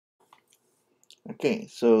Okay,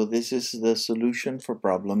 so this is the solution for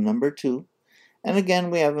problem number 2. And again,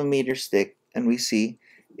 we have a meter stick, and we see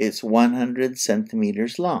it's 100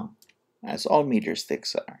 centimeters long, as all meter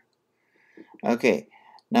sticks are. Okay,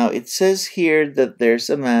 now it says here that there's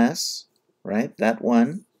a mass, right? That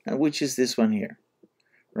one, which is this one here,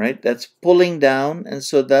 right? That's pulling down, and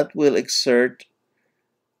so that will exert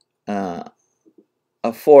uh,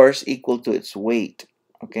 a force equal to its weight,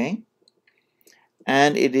 okay?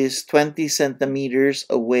 And it is 20 centimeters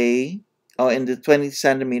away, in the 20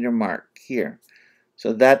 centimeter mark here.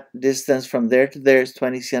 So that distance from there to there is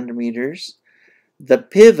 20 centimeters. The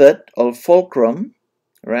pivot or fulcrum,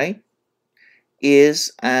 right,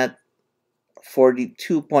 is at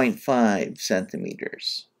 42.5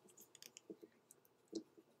 centimeters.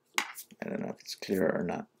 I don't know if it's clear or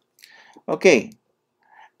not. Okay,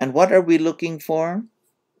 and what are we looking for?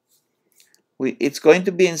 It's going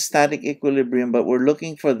to be in static equilibrium, but we're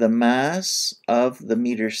looking for the mass of the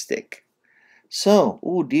meter stick. So,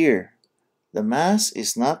 oh dear, the mass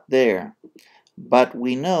is not there, but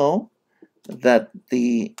we know that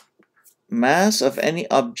the mass of any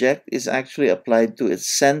object is actually applied to its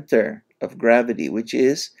center of gravity, which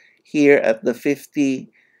is here at the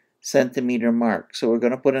 50 centimeter mark. So we're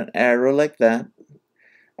going to put an arrow like that,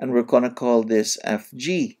 and we're going to call this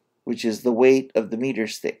Fg, which is the weight of the meter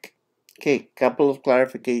stick. Okay, couple of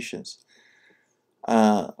clarifications.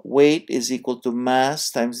 Weight is equal to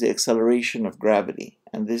mass times the acceleration of gravity,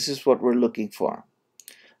 and this is what we're looking for.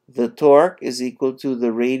 The torque is equal to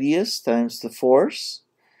the radius times the force,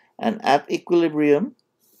 and at equilibrium,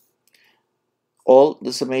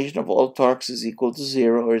 the summation of all torques is equal to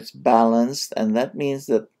 0, or it's balanced, and that means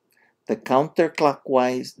that the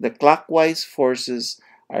clockwise forces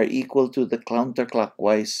are equal to the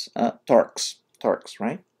counterclockwise torques,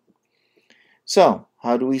 right? So,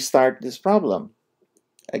 how do we start this problem?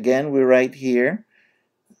 Again, we write here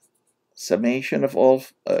summation of all,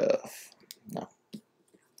 no.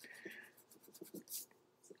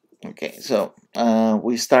 Okay, so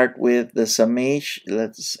we start with the summation,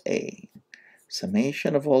 let's say,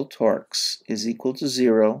 summation of all torques is equal to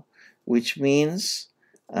 0, which means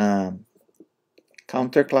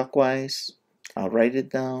counterclockwise, I'll write it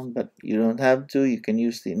down, but you don't have to, you can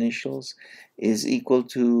use the initials, is equal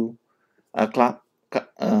to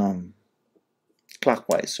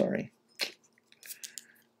clockwise, sorry.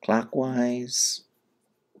 Clockwise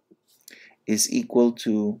is equal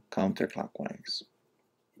to counterclockwise.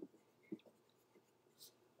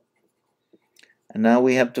 And now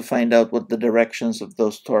we have to find out what the directions of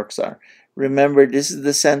those torques are. Remember, this is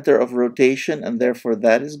the center of rotation, and therefore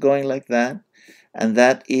that is going like that, and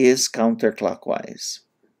that is counterclockwise.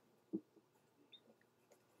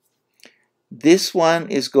 This one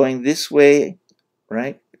is going this way,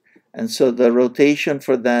 right? And so the rotation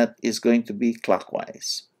for that is going to be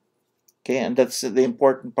clockwise. Okay, and that's the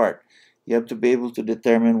important part. You have to be able to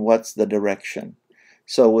determine what's the direction.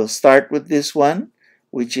 So we'll start with this one,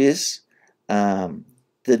 which is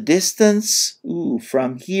the distance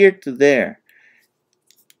from here to there.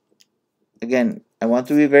 Again, I want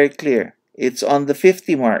to be very clear. It's on the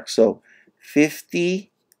 50 mark. So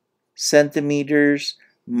 50 centimeters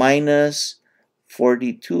minus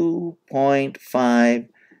 42.5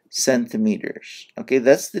 centimeters. Okay,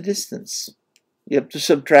 that's the distance. You have to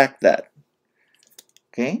subtract that.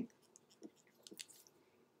 Okay?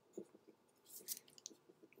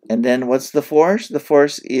 And then what's the force? The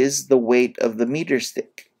force is the weight of the meter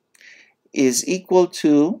stick. Is equal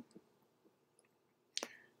to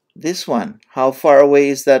this one. How far away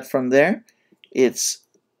is that from there? It's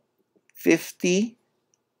 50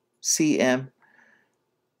 cm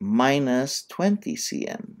minus 20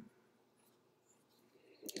 cm.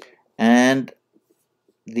 And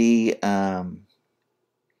the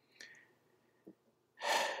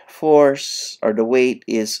force or the weight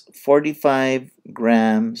is 45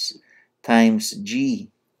 grams times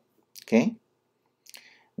g. Okay?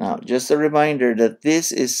 Now, just a reminder that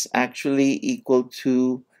this is actually equal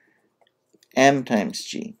to m times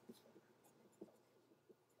g.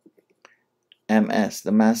 ms,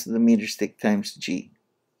 the mass of the meter stick, times g.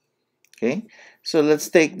 Okay? So let's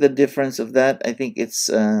take the difference of that. I think it's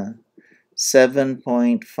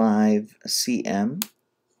 7.5 cm.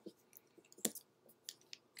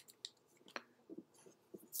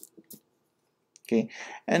 Okay,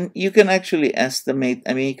 and you can actually estimate,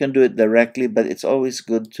 I mean, you can do it directly, but it's always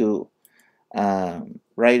good to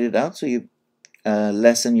write it out so you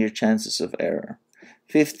lessen your chances of error.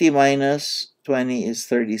 50 minus 20 is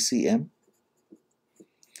 30 cm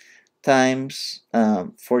times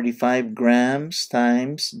 45 grams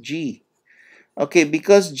times g. Okay,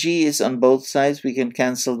 because g is on both sides, we can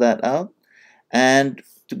cancel that out. And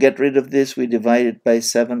to get rid of this, we divide it by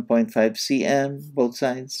 7.5 cm, both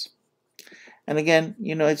sides. And again,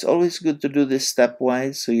 you know, it's always good to do this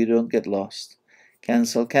stepwise so you don't get lost.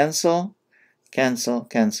 Cancel, cancel, cancel,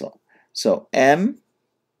 cancel. So M,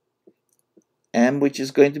 which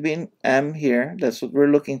is going to be in M here, that's what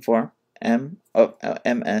we're looking for, M of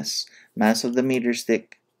MS, mass of the meter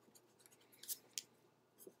stick,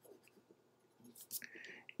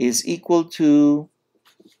 is equal to,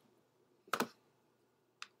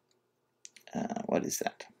 what is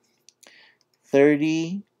that?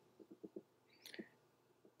 30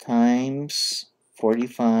 times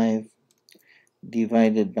 45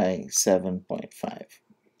 divided by 7.5.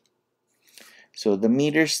 So the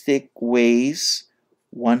meter stick weighs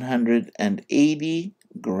 180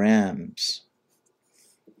 grams.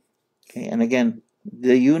 Okay, and again,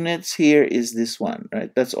 the units here is this one,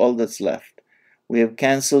 right? That's all that's left. We have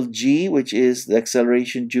canceled G, which is the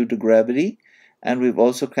acceleration due to gravity, and we've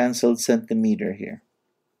also canceled centimeter here.